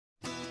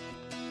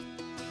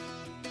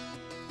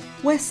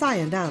We're Si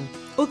and Anne,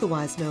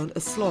 otherwise known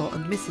as Slaw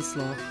and Mrs.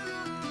 Slaw.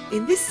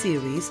 In this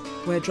series,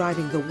 we're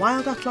driving the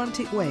wild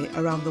Atlantic way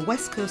around the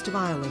west coast of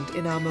Ireland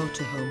in our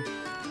motorhome.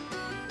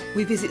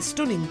 We visit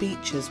stunning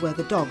beaches where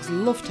the dogs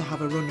love to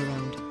have a run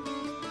around.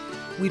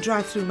 We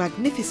drive through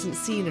magnificent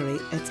scenery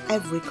at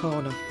every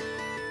corner.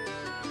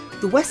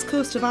 The west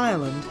coast of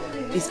Ireland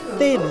is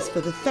famous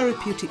for the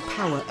therapeutic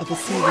power of a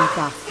seaweed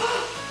bath.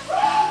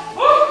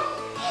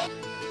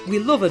 We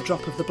love a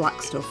drop of the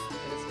black stuff,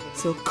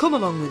 so come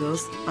along with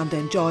us and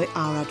enjoy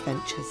our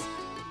adventures.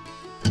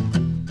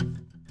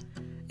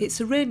 It's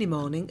a rainy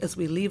morning as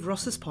we leave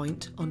Ross's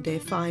Point on day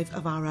 5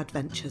 of our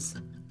adventures.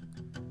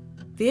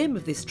 The aim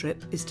of this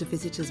trip is to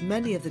visit as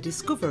many of the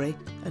discovery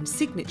and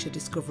signature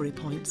discovery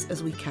points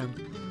as we can.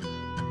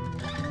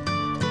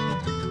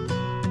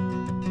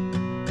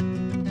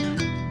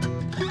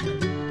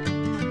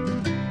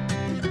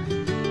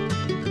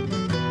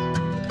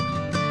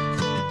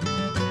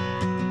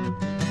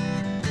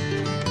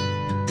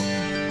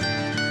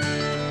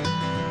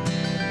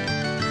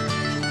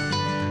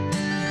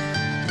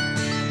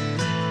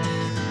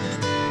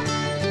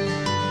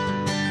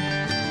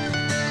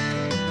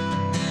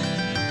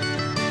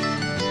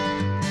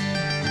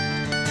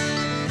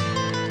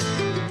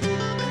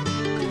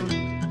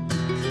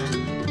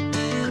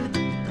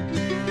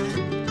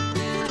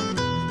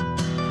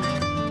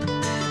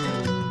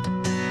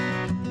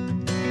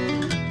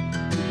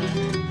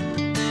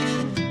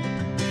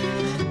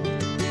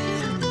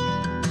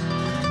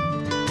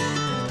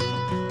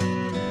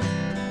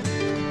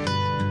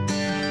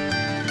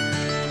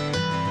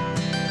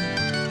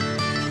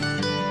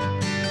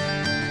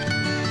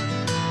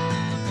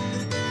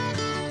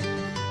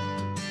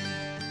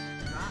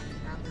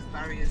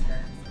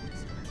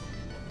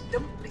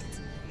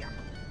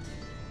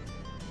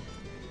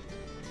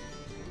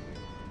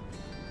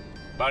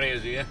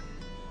 Barriers here.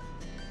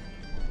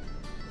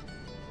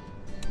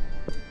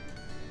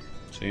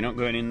 So you're not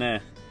going in there?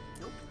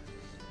 Nope.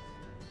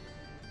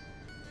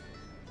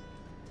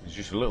 It's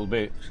just a little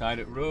bit side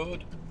of the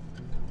road.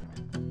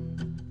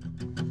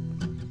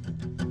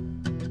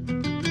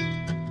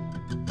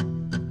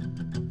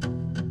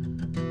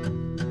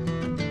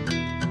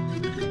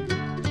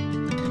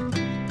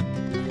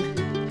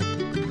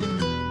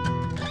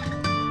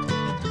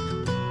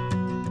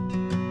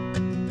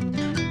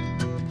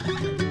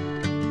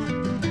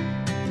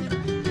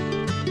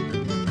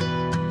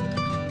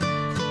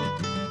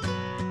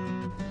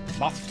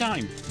 Bath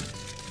time.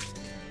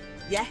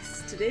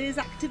 Yes, today's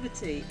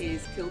activity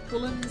is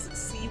Kilcullen's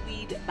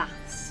seaweed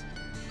baths.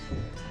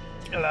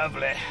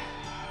 Lovely.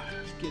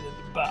 Let's get in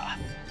the bath.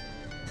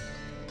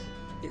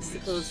 It's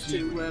supposed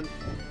to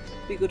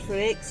be good for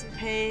aches and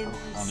pains.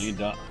 I need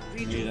that.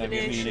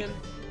 Rejuvenation.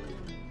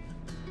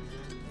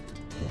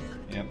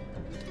 Yep.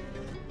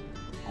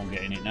 I'm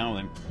getting it now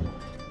then.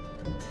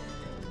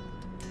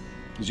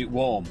 Is it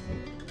warm?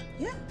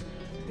 Yeah,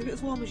 if it's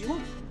as warm as you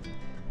want.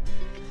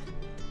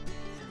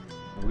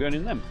 Are we going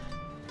in them?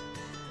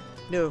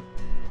 No,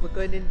 we're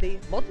going in the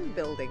modern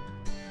building.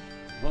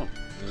 What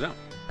is that?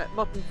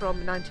 Modern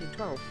from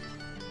 1912.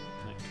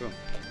 Cool.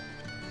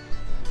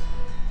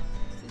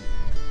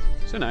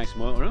 It's a nice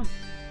motorhome.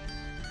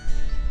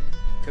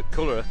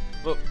 Colour,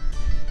 look.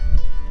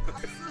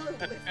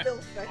 Absolutely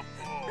filthy.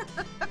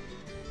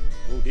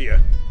 Oh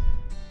dear.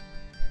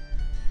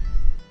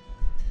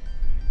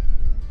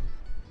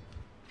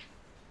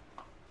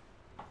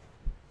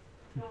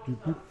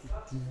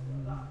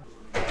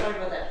 Sorry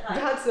about that.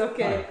 That's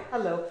okay.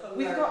 Hello.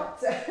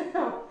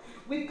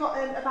 We've got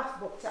a bath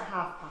booked at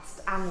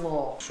past and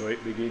law. So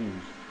it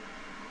begins.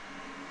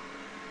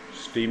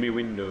 Steamy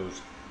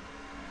windows.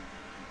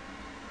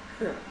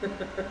 Great,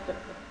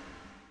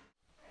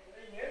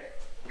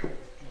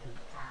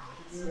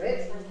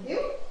 thank you.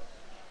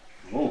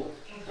 Oh,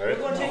 very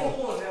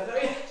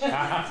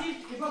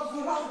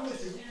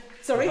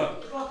Sorry?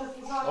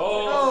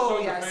 Oh,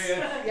 yes.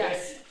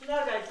 Yes.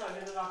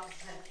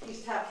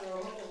 These taps are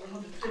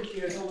 120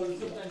 years old and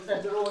sometimes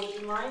have their own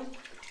in mind.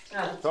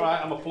 It's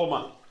alright, I'm a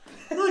plumber.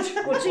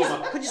 Good. Well, geez,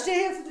 could you stay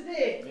here for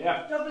today?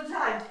 Yeah. Double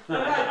time.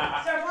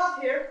 Alright, start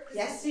off here.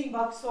 Yes. Steam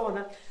box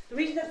sauna. The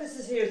reason that this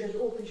is here is that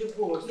it opens your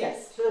pores.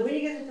 Yes. So that when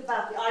you get into the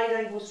bath, the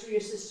iodine goes through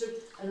your system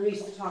and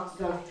releases the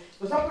toxins out.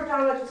 Goes up or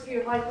down like this for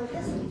your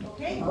mindfulness.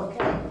 Okay?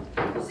 Okay.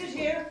 Sit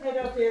here, head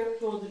out there,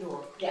 close the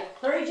door. Yeah.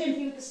 Very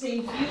gently with the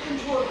steam, so you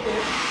control it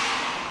there.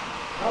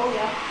 Oh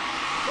yeah.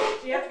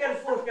 So you have to get a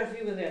photograph of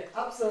you in there.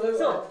 Absolutely.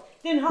 So,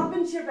 then hop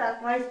into your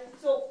bath, right?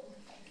 So,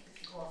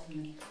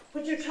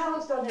 put your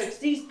towels down here, 'cause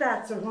these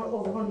baths are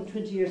over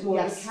 120 years old.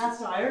 Yes. They're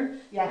cast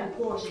iron and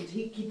porcelain to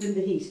keep in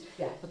the heat.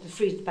 Yeah. But they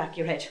freeze the back of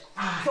your head.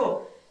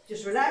 So,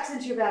 just relax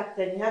into your bath,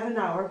 then you have an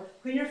hour.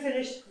 When you're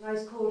finished,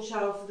 nice cold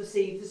shower for the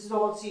sea. This is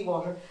all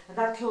seawater, and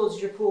that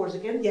closes your pores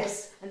again.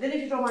 Yes. And then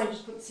if you don't mind,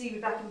 just put the seaweed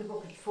back in the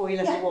bucket before you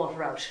let the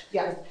water out.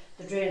 Yeah.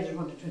 The drains are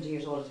 120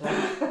 years old as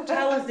well.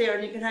 Towels there,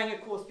 and you can hang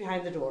it close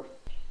behind the door.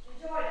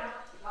 Enjoy now.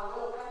 I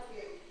will, thank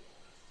you.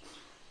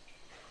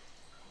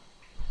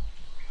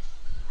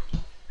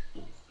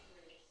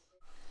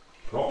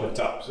 Proper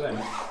taps then.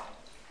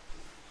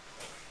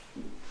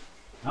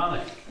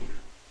 Aren't they?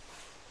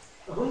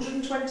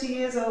 120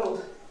 years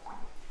old.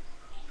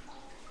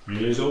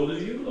 Nearly as old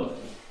as you look.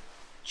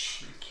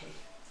 Cheeky.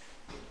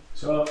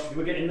 So, you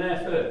were getting there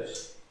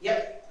first?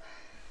 Yep.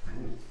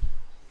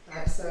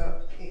 Right,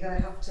 so you're going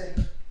to have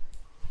to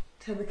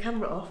turn the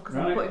camera off because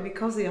I'm putting my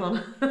cosy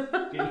on.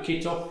 Get your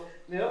kit off.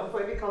 No, I'm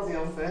putting my cosy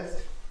on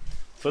first.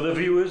 For the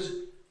viewers.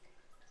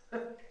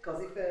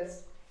 Cosy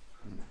first.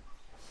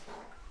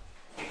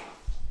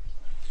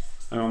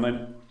 Hang on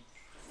then.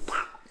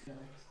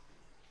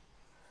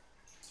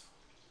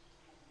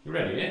 You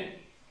ready, yeah?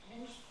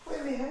 I'm just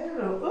putting my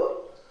hair up.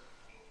 Oh,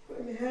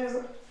 putting my hair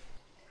up.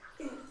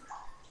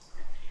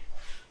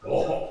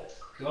 Oh,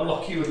 do I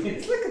lock you in?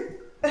 It's like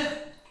a...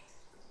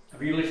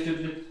 Have you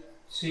lifted the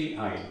seat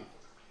high?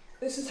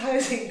 This is how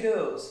it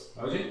goes.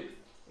 How's it?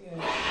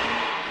 Yeah.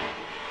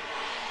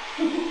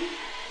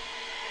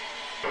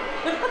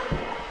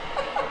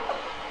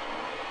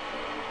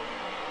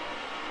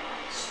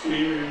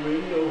 Steering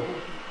wheel.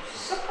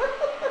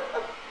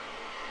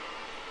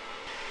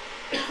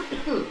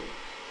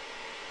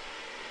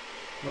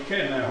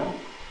 Okay now.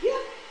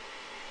 Yeah.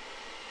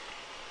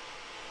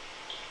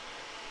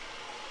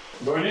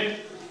 Going in?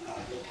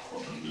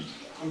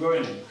 I'm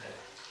going in.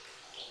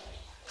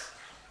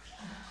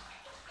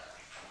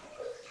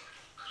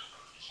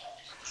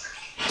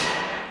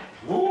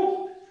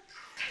 Woo!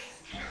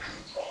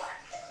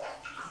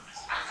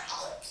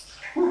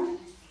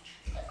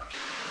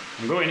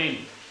 I'm going in.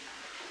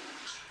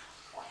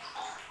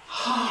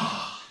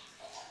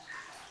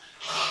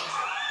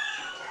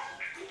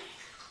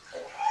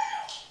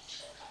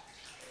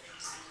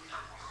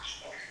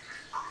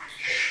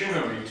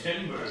 Shivery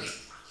timbers.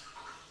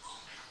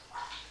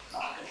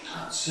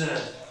 That's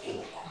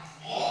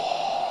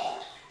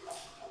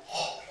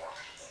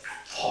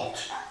hot.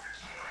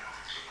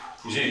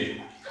 He's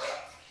in.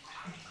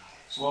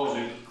 Slaw's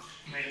in.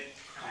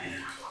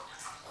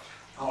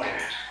 Oh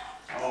yeah.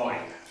 Oh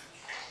yeah.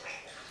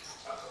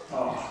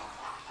 Oh.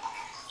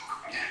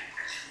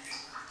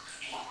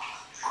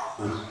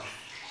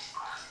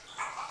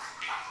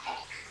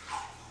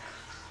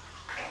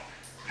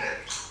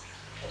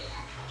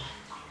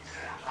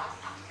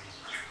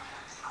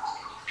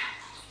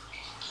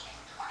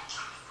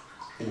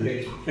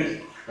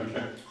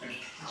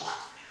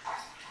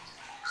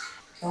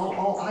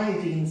 All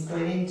iodine's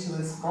going into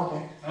his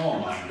body. Oh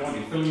my god,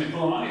 you're filling me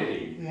full of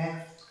iodine.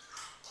 Yeah.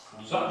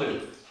 What's that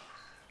do?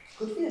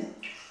 Good for you.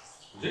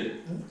 Is it?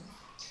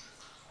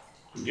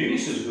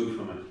 Guinness is good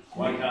for me.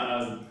 Why can't I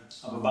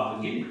have a bath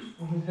of Guinness?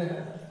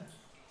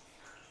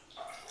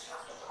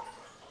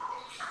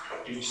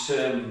 It's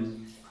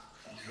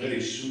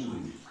very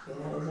soothing.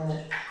 Yeah, isn't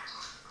it?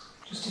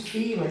 Just to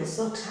feel it, it's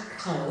so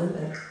tactile,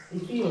 isn't it? You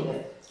feeling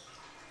it?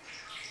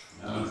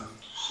 No,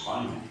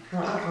 slimy.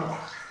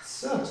 Oh,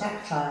 so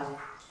tactile.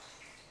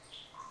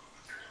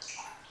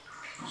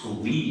 It's a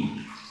weed.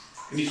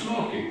 Can you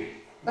smoke it?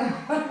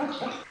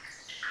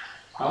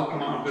 How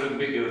come I've got a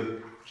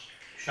bigger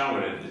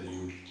shower head than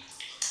you?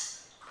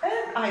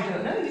 I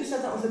don't know, you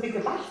said that was a bigger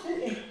bath,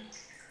 didn't you?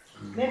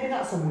 Maybe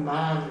that's a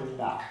man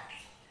bath.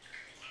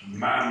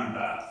 Man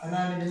bath. And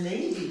I'm in a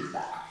lady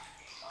bath.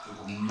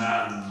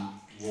 Man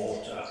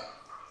water.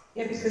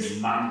 Yeah, because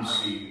Man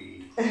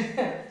seaweed.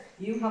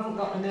 you haven't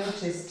got a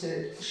notice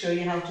to show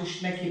you how to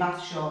make your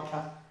bath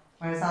shorter,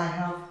 whereas I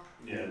have.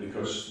 Yeah,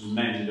 because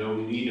men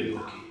don't need a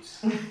bucket.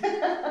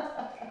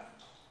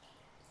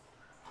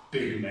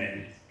 Big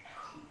men.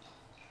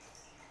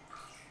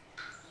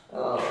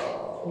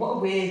 Oh, what a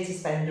way to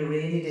spend a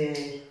rainy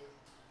day.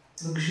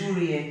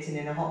 Luxuriating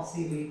in a hot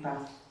seaweed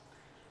bath.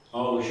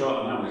 All the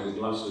short now is a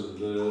glass of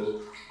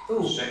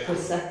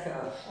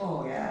Prosecco.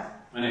 Oh, yeah.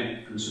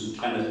 And some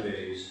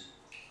canapes.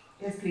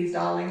 Yes, please,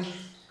 darling.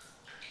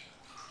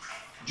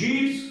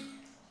 Jeeves,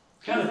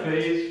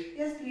 canapes,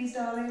 Yes, please,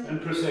 darling.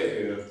 and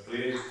Prosecco,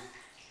 please.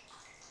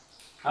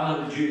 I'll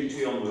have a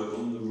GT on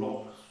the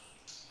rocks.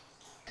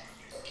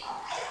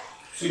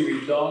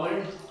 Seaweed,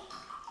 darling.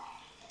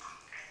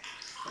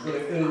 I've got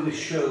to earn the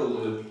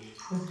shoulder.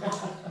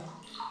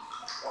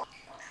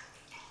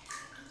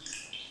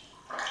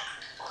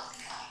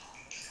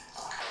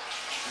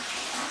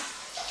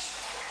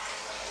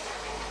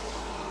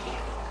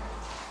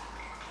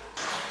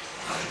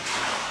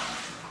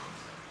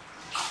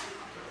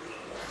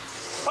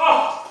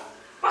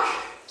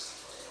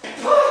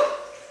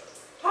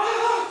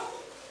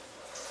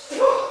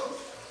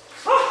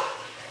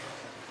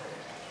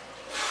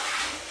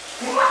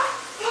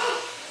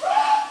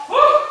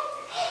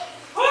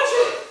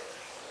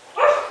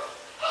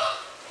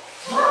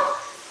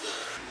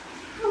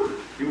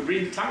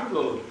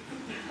 Tangled.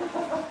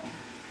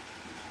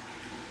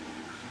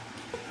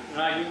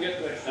 Right, you can get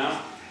this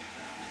now.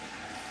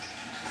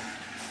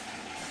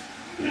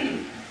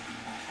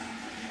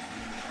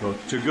 Got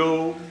to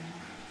go.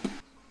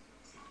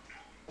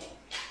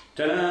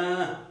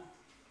 Ta-da!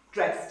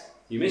 Dressed.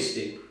 You missed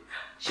it.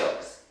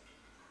 Shucks.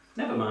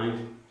 Never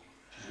mind.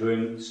 She's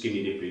going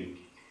skinny dipping.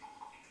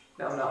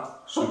 No, I'm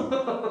not. Soon.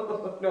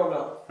 No,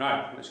 no.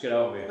 Right, let's get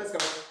out of here. Let's go.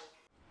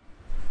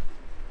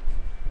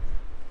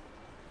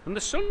 And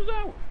the sun's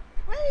out.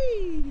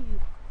 Whee!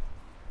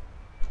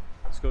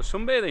 Let's go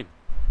sunbathing.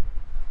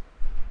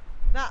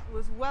 That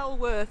was well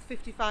worth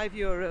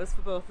 €55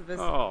 for both of us.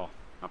 Oh,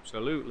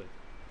 absolutely.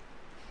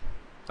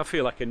 I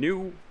feel like a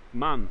new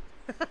man.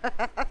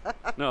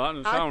 No, that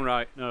doesn't sound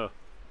right, no.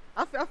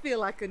 I feel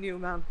like a new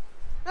man.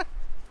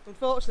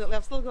 Unfortunately,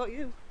 I've still got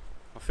you.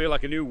 I feel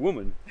like a new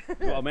woman, is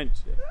what I meant to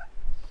say.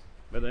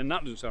 But then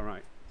that doesn't sound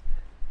right.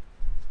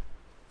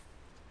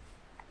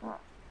 Oh,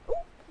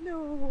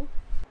 no.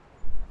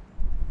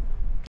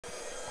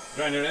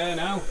 Drying her hair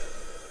now.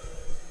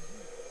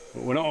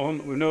 But we're not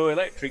on, with no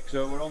electric,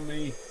 so we're on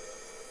the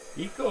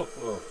eco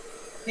flow.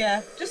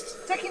 Yeah,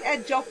 just taking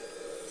edge off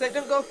so it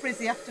don't go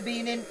frizzy after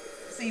being in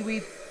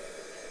seaweed.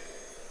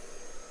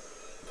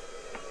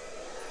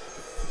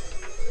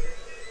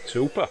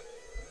 Super.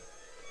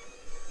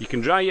 You can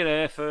dry your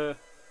hair for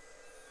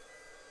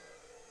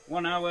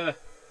 1 hour,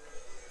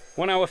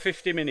 1 hour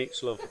 50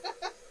 minutes, love,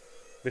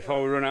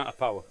 before we run out of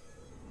power.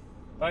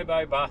 Bye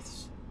bye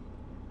baths.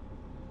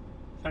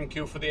 Thank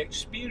you for the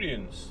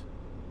experience.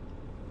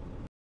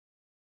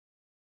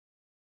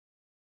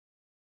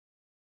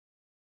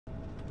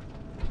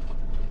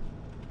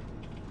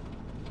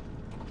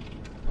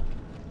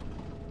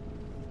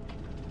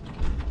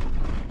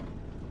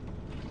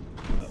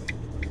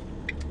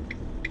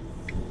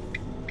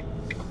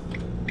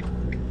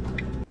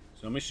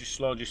 So Mrs.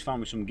 Slaw just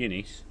found me some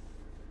Guinness,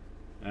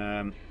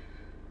 and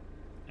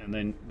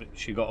then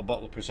she got a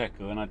bottle of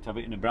Prosecco and I had to have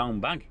it in a brown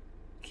bag.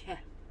 Yeah.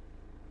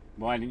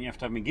 Why didn't you have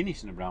to have me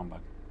Guinness in a brown bag?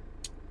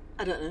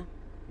 I don't know.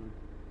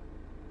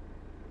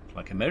 It's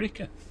like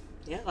America.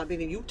 Yeah, like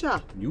being in Utah.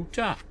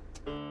 Utah.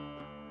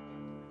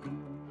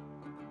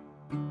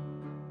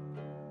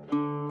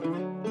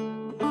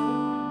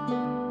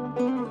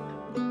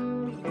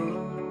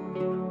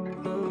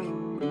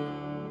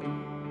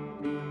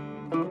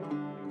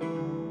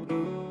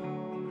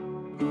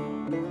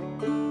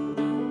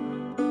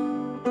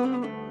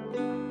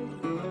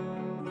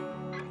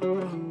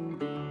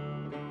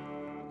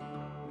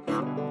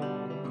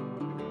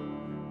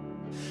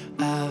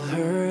 I've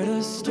heard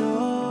a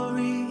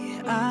story,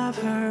 I've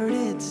heard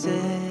it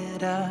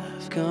said,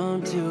 I've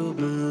come to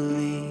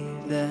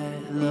believe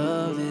that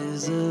love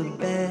is a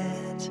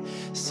bet.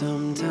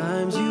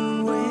 Sometimes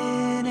you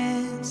win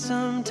and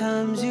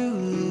sometimes you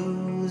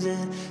lose,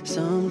 and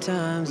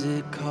sometimes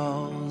it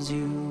calls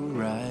you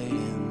right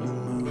in the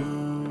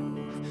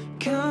move.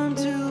 Come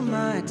to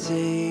my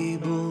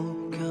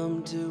table,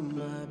 come to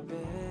my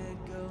bed.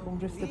 I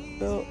wonder if the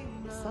boat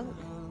sank.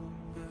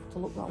 To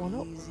look that one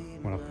up.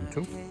 What happened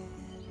to?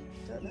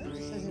 Don't know,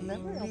 it says in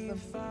memory of them.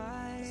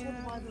 Just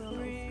wonder why they're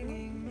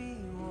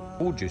on.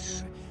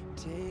 Gorgeous.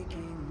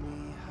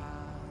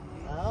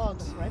 Oh,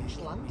 the French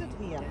landed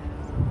here.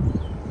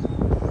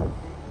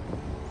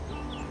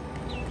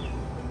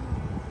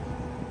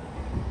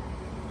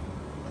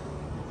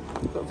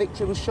 But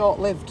victory was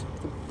short-lived.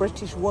 The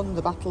British won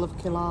the Battle of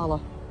Killala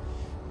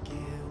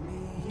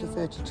after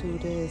 32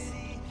 days.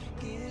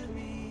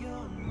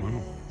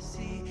 Wow.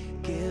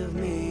 Give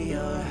me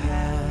your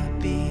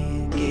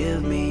happy,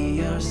 give me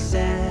your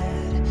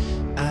sad.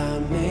 I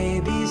may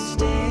be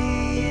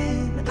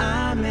staying,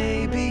 I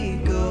may be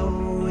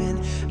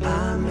going,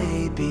 I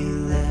may be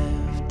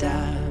left,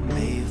 I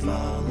may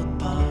fall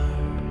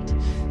apart.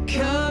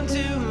 Come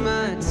to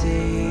my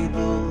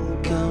table,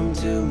 come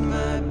to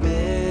my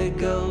bed,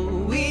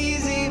 go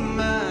easy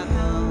my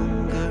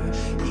hunger,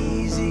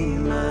 easy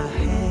my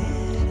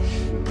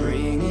head,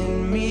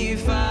 bringing me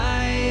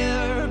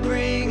fire,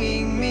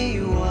 bringing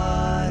me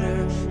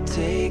water,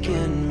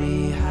 taking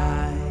me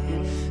high,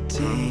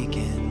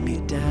 taking me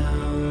down.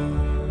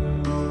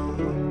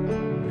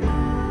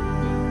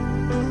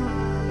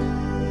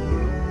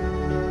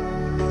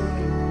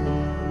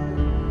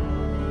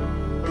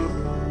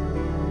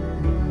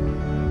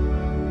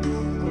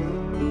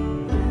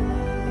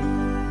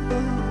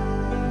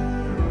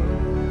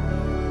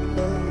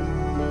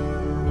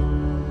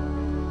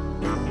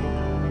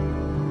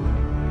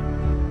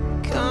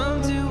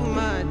 Come to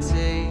my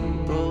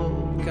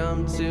table,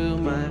 come to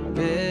my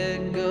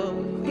bed,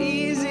 go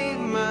easy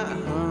my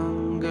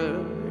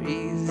hunger,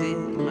 easy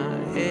my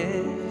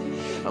head.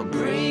 Oh,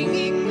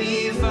 bringing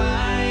me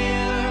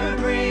fire,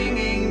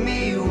 bringing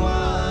me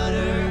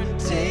water,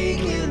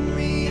 taking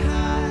me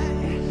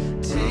high,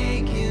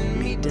 taking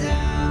me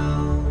down.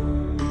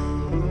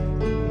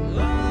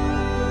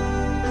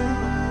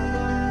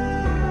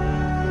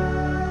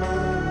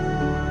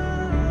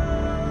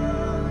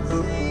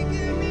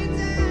 Taking me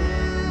down.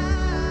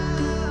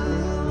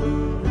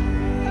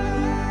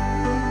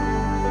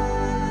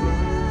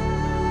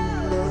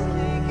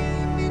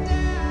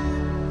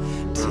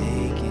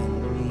 Taking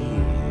me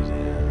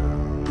down.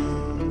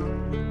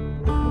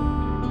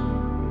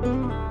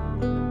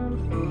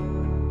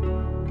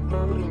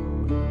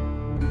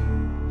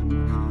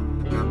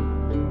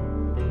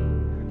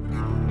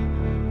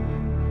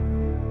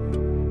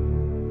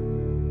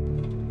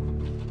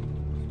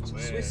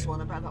 Swiss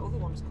one, I bet that other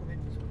one's coming.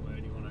 Where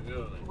do you want to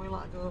go then? We'll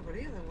like to go over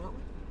here then, won't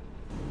we?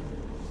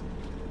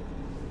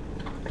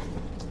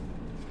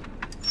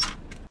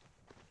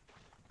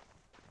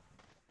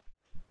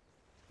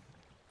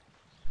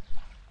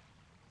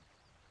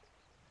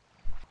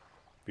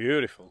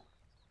 Beautiful.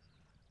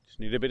 Just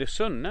need a bit of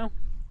sun now.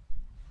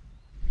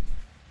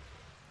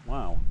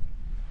 Wow.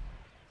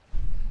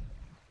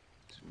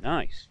 It's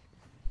nice.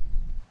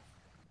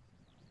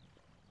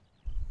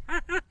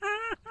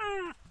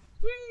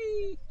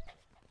 Whee!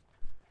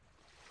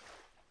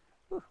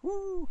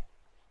 Woohoo!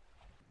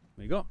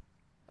 There you go.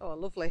 Oh,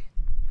 lovely.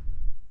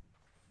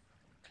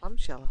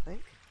 Clamshell, I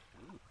think.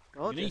 You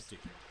can Gorgeous. eat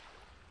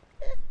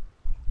it.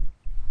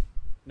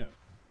 No.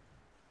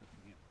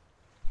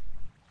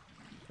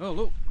 Oh,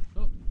 look.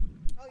 Look.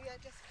 Oh yeah,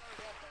 just carry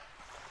on there.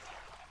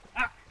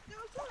 Ah! No,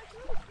 it's all right, it's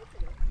all right,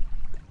 isn't it?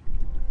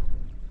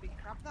 Big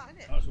crab that,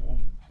 isn't it? That's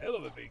one hell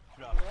of a big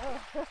crab.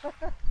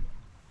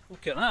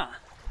 Look at that.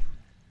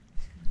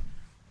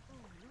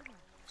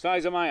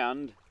 Size of my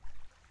hand.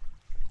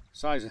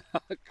 Size of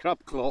a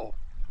crab claw.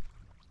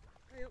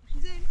 I hope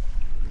she's in.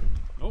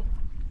 Oh,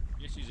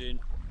 yes, he's in.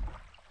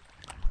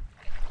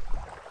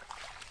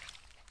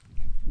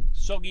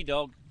 Soggy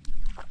dog.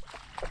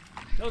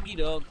 Doggy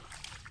dog.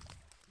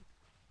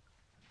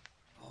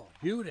 Oh,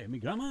 beauty. My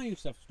grandma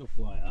used to have stuff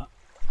like that.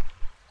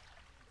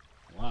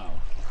 Wow.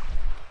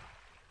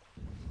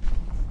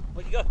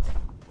 What you got?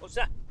 What's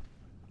that?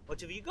 What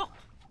have you got?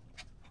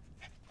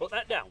 Put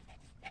that down.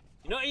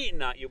 You're not eating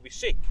that, you'll be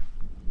sick.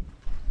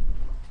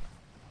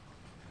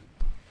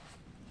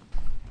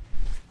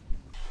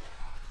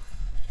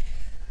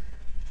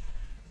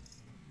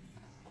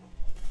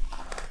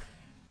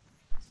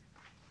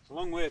 It's a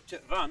long way up to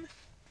the van.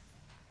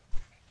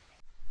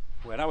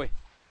 Where are we?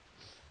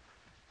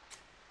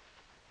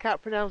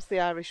 Can't pronounce the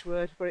Irish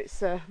word, but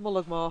it's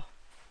Mullaghroe.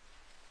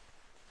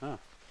 Ah.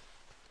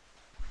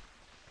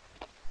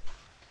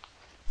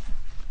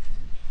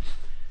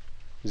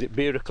 Is it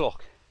beer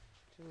o'clock?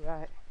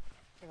 Right.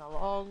 It's been a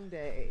long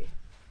day.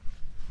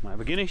 Might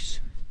have a Guinness.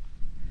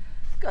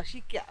 Gosh,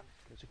 you can.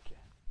 There's a can.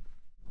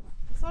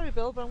 Sorry,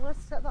 Bill, but I'm going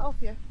to set that off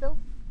you. Bill?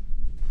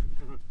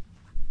 Good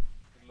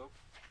luck.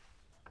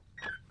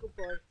 Good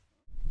boy.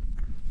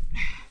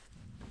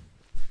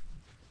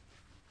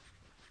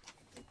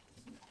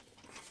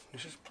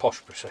 This is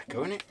posh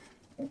Prosecco, isn't it?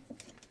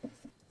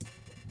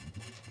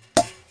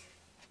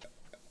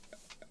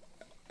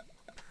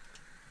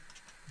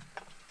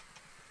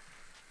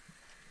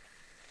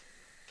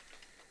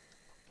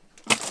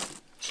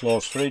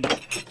 Slaw's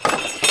fridge.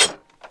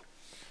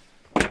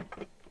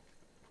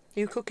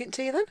 You cooking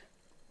tea then?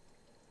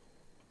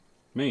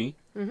 Me?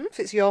 If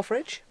it's your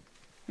fridge.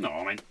 No,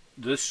 I mean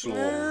the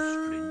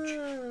Slaw's fridge.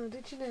 Oh,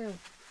 did you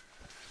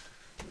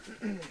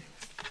know?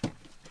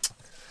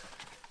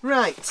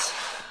 Right.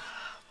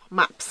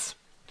 Maps.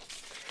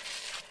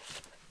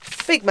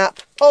 Big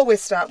map.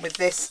 Always start with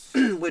this.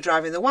 We're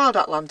driving the Wild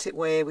Atlantic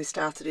Way. We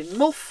started in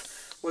Muff.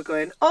 We're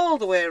going all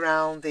the way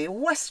around the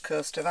west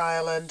coast of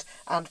Ireland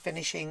and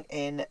finishing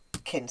in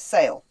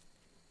Kinsale.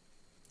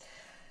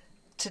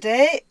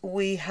 Today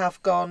we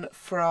have gone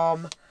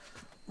from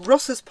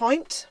Ross's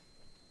Point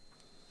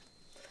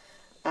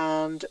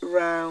and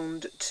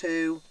round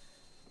to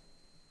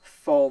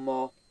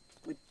Falmore.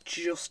 We're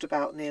just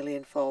about nearly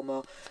in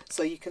Falmore.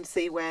 So you can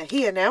see we're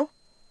here now.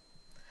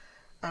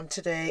 And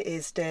today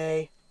is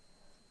day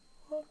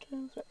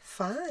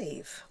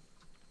 5.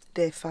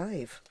 Day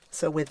 5.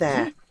 So we're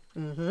there.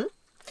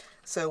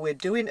 So we're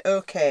doing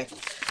okay.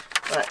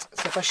 Right,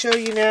 so if I show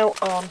you now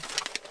on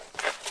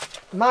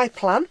my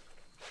plan,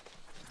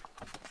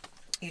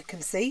 you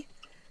can see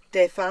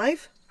day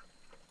 5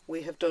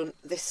 we have done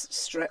this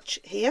stretch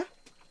here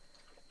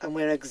and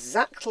we're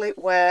exactly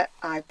where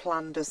I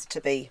planned us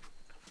to be.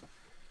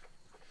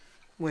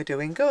 We're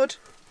doing good.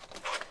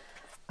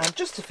 And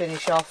just to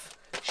finish off,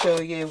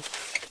 show you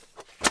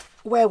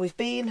where we've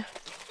been.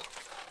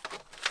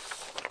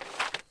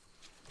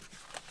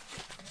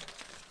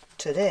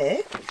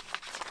 Today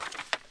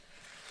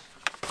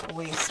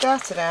we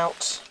started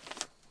out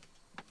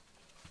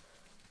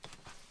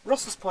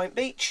Ross's Point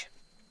Beach.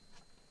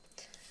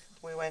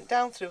 We went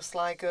down through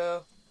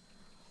Sligo.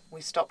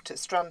 We stopped at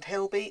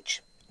Strandhill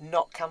Beach,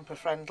 not camper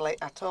friendly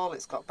at all,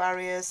 it's got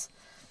barriers.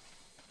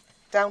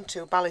 Down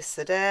to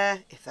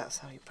Ballina, if that's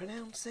how you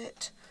pronounce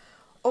it.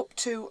 Up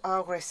to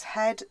Aughris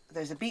Head,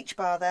 there's a beach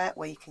bar there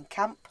where you can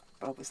camp,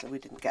 but obviously we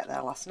didn't get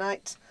there last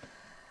night.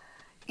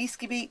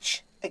 Easky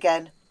Beach,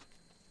 again,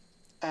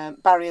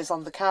 barriers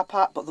on the car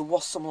park, but there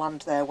was some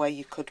land there where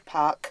you could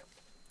park.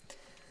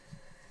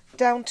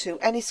 Down to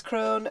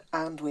Iniscrone,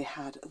 and we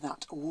had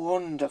that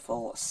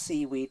wonderful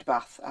seaweed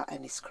bath at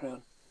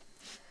Iniscrone.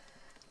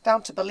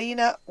 Down to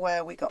Ballina,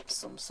 where we got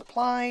some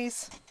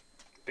supplies.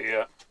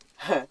 Pier.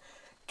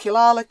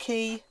 Killala,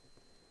 Quay.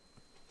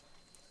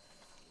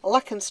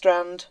 Lackan,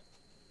 Strand.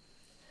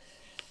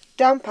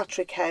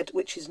 Downpatrick Head,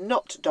 which is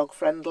not dog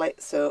friendly,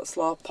 so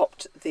Slaw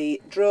popped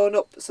the drone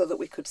up so that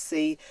we could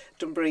see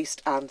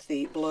Dumbriest and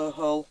the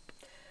blowhole.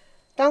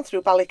 Down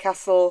through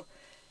Ballycastle.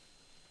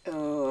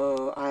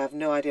 Oh, I have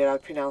no idea how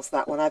to pronounce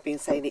that one. I've been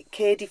saying it.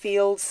 Cady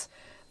Fields.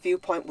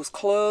 Viewpoint was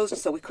closed,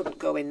 so we couldn't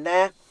go in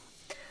there.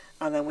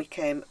 And then we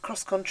came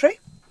cross country.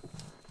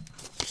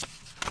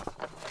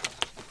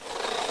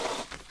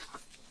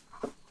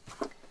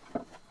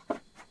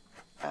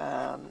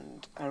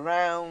 And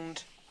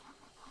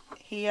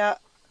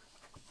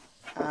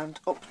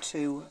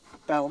to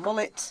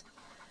Belmullet,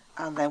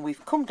 and then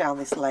we've come down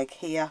this leg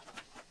here,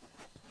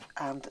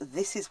 and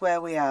this is where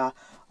we are.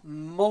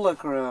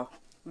 Mullaghroe.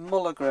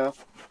 Mullaghroe.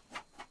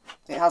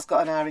 It has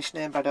got an Irish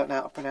name, but I don't know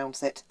how to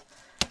pronounce it.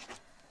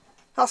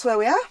 That's where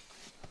we are.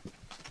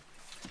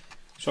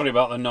 Sorry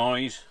about the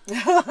noise.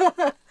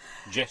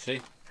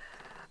 Jessie.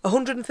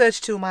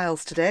 132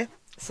 miles today,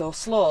 so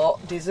Slaw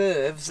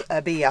deserves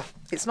a beer.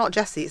 It's not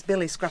Jessie, it's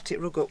Billy Scratty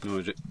Rug Up. No,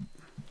 is it?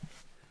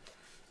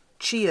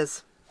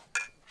 Cheers.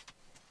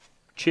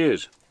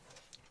 Cheers.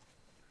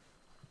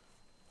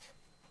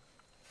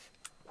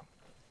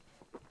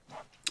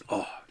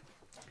 Oh,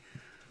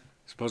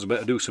 suppose I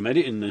better do some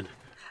editing then.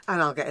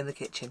 And I'll get in the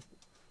kitchen.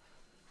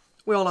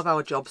 We all have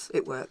our jobs,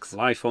 it works.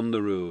 Life on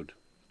the road.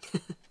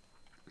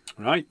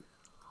 Right,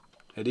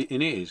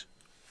 editing it is.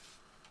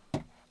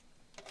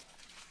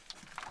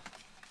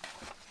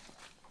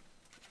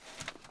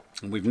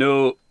 And we've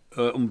no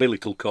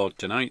umbilical cord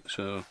tonight,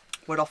 so...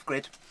 We're off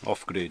grid.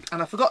 Off grid.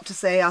 And I forgot to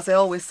say, as I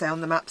always say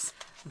on the maps,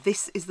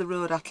 this is the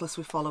road atlas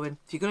we're following.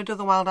 If you're going to do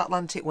the Wild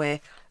Atlantic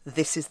Way,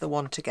 this is the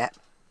one to get.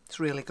 It's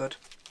really good.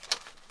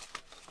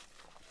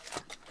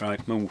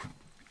 Right, move.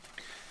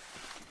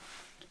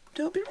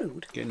 Don't be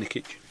rude. Get in the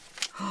kitchen.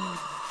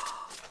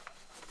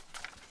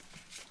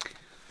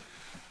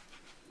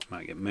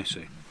 Might get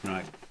messy.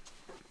 Right.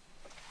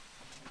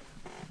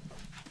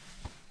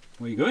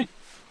 Where are you going?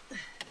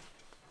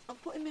 I'm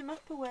putting my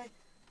map away.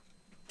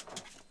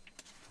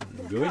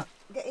 Where are you going?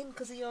 Get in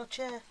because of your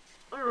chair.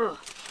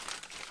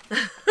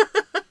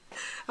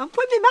 I'm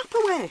putting my map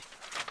away.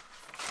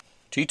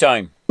 Tea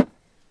time.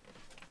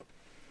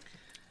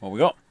 What we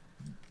got?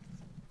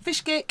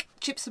 Fish cake,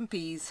 chips and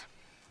peas.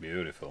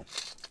 Beautiful.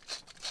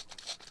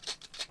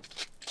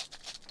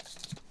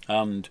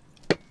 And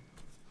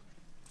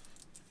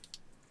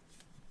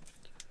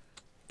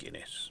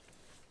Guinness.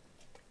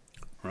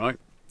 Right,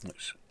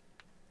 let's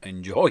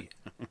enjoy.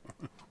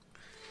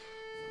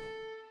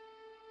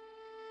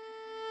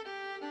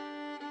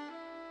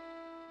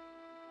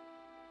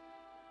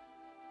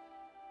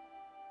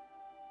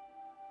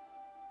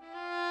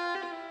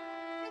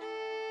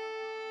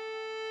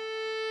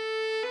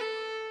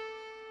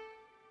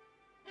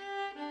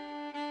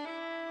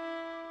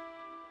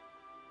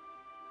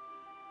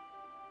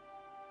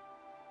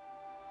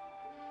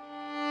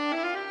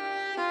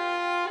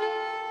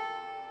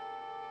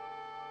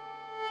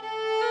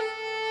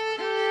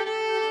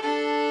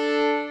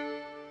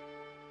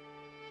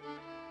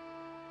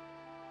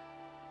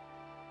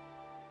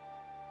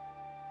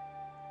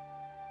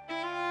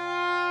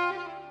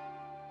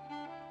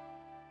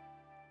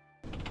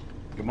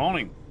 Good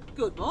morning.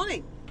 Good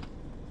morning.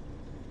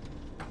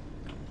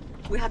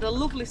 We had a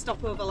lovely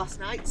stopover last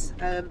night.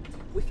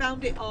 We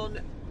found it on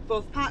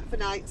both Park for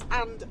Nights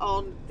and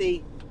on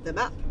the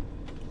map.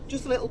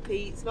 Just a little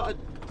key, it's not a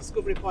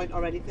discovery point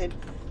or anything.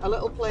 A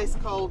little place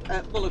called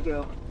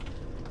Mullaghroe.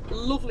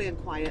 Lovely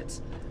and quiet.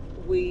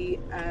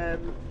 There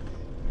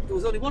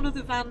was only one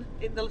other van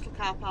in the little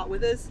car park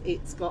with us.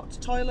 It's got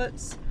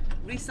toilets,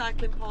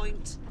 recycling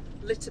point,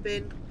 litter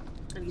bin,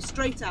 and you're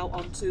straight out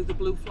onto the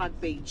Blue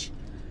Flag Beach.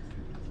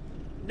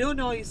 No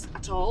noise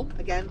at all,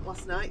 again,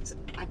 last night,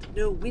 and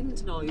no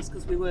wind noise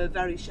because we were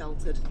very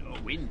sheltered. No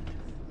wind?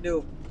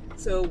 No.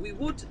 So we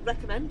would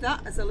recommend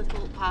that as a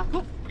little park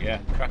up. Yeah,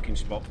 cracking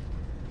spot.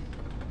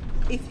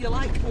 If you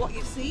like what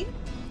you've seen,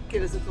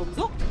 give us a thumbs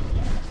up.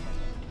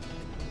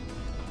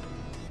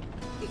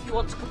 If you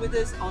want to come with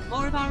us on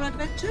more of our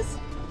adventures,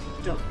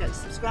 don't forget to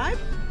subscribe.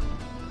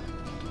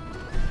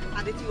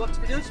 And if you want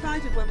to be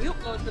notified of when we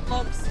upload the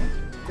vlogs,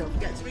 don't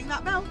forget to ring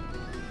that bell.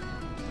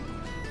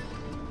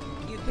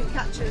 You can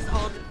catch us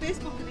on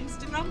Facebook and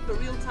Instagram for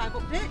real-time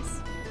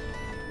updates.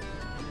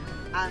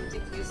 And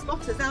if you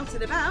spot us out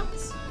and about,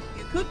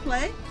 you could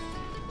play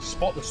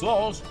Spot the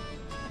Slaws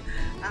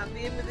and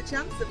be in with a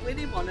chance of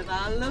winning one of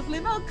our lovely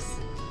mugs.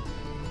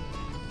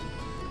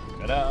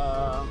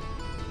 Ta-da!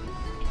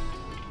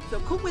 So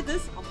come with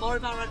us on more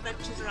of our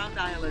adventures around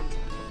Ireland.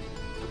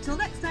 Until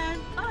next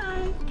time,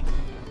 bye!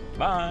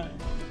 Bye!